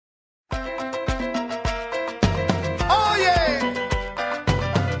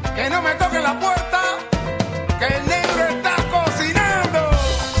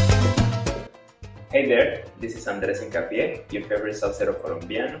there, this is Andres Encapié, your favorite salsero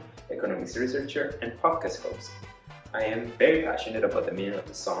colombiano, economics researcher, and podcast host. I am very passionate about the meaning of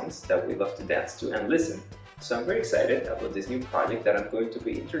the songs that we love to dance to and listen, so I'm very excited about this new project that I'm going to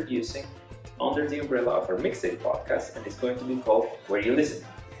be introducing under the umbrella of our mixtape podcast, and it's going to be called Where You Listen.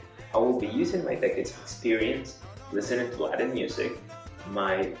 I will be using my decades of experience listening to Latin music,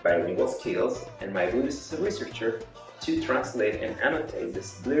 my bilingual skills, and my abilities as a researcher to translate and annotate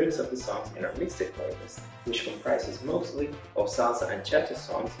the lyrics of the songs in our mixtape playlist, which comprises mostly of salsa and cha-cha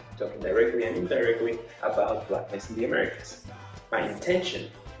songs talking directly and indirectly about Blackness in the Americas. My intention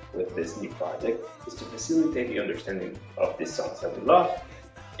with this new project is to facilitate the understanding of these songs that we love,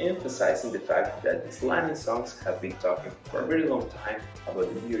 emphasizing the fact that these Latin songs have been talking for a very long time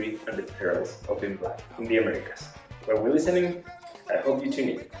about the beauty and the perils of being Black in the Americas. While we're listening, I hope you tune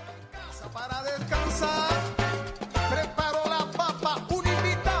in.